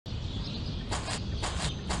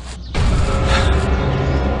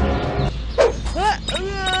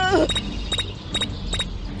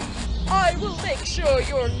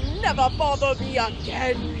you'll never bother me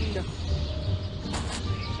again.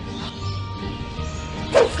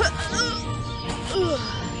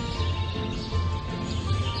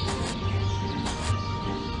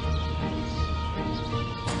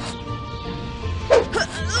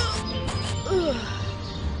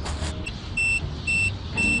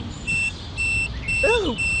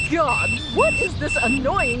 Oh, God, what is this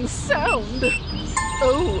annoying sound?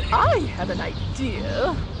 Oh, I have an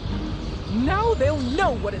idea. Now they'll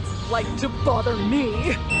know what it's like to bother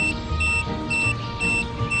me.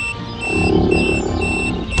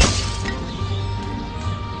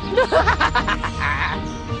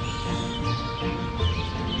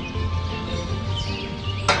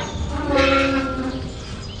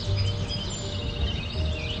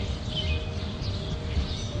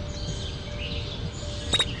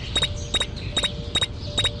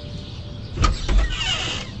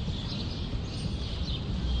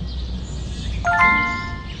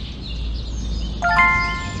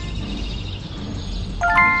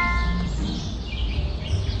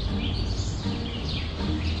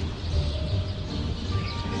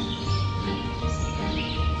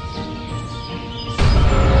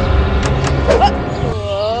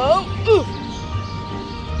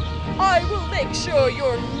 I will make sure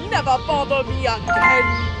you'll never bother me again.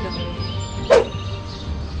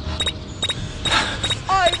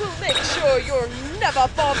 I will make sure you'll never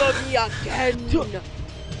bother me again.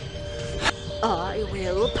 I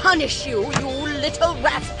will punish you, you little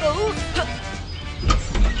rascals!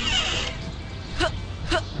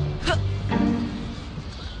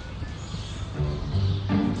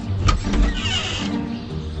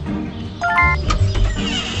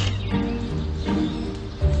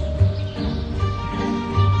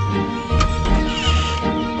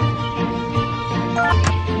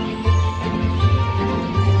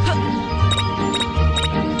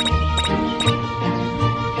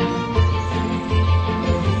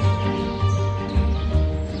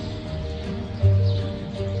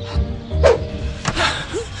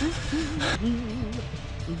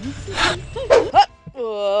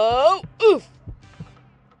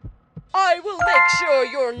 I will make sure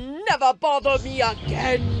you'll never bother me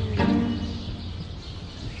again.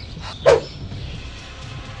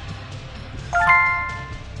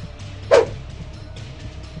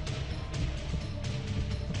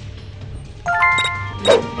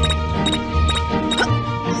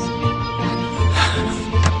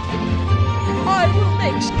 I will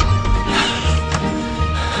make sure.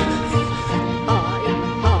 I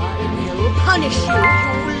will punish you,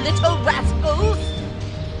 you little rascals!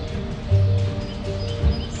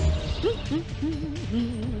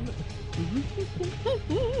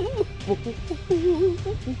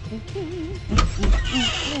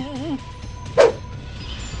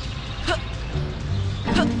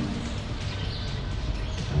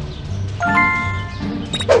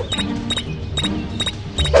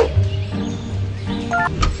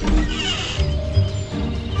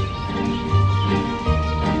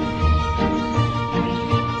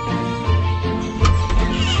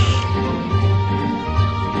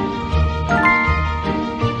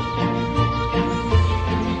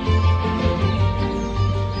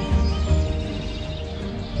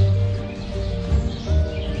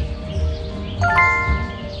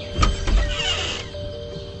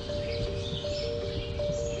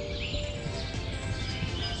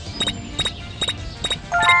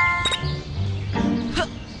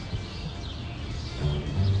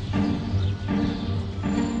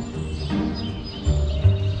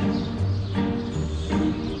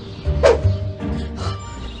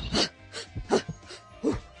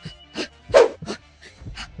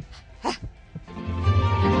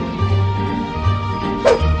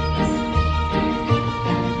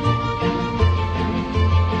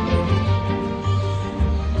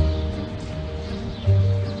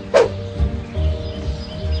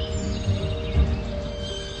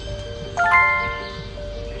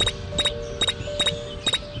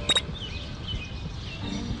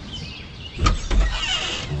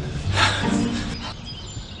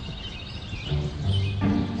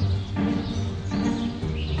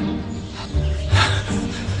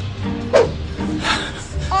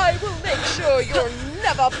 You'll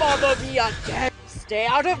never bother me again. Stay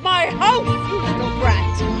out of my house, you little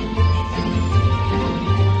brat.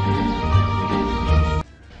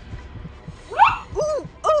 Ooh,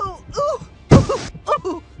 ooh, ooh,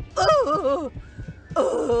 ooh, ooh,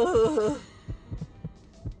 ooh.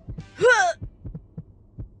 Huh.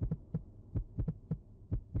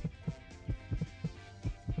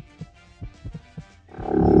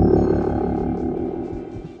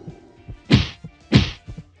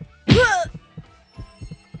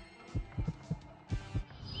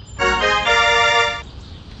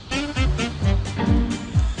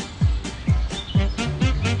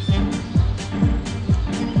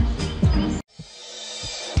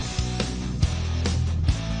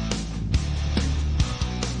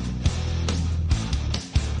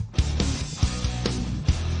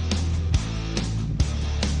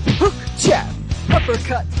 Jab,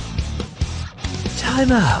 uppercut.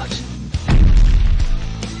 Time out.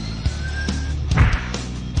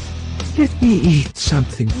 Let me eat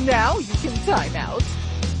something. Now you can time out.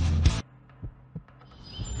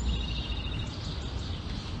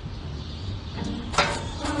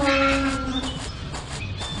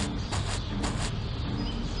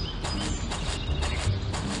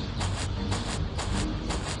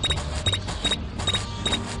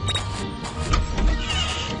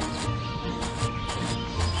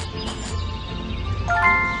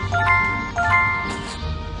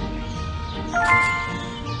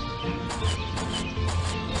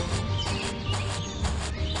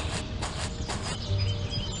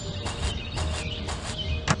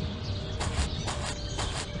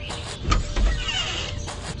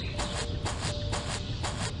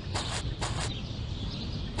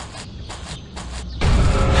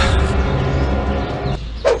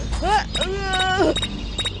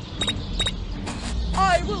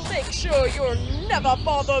 I will make sure you'll never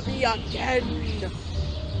bother me again.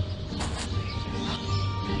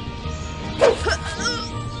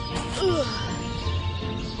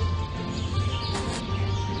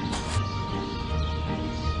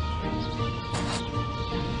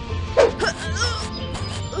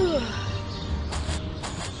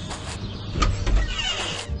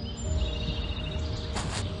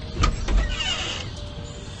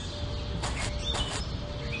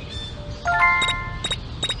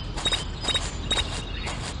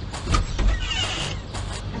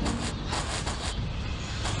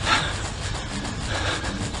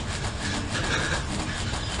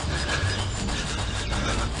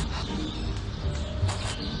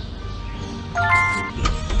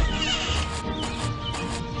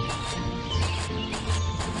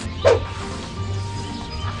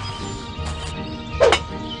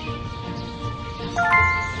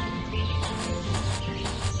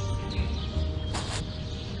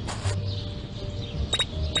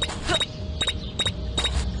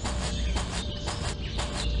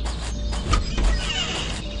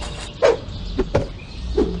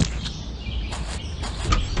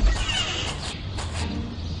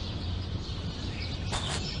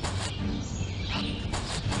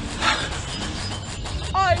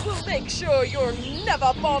 I will make sure you'll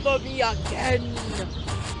never bother me again.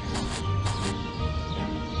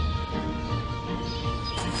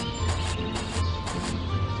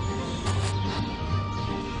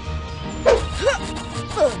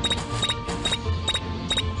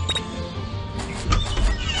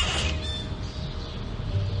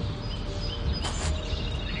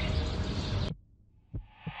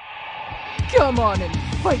 Come on and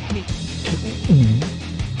fight me.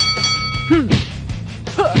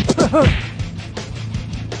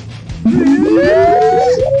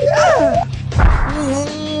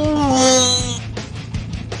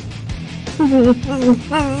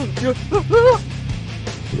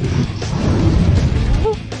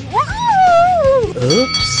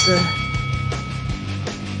 Oops.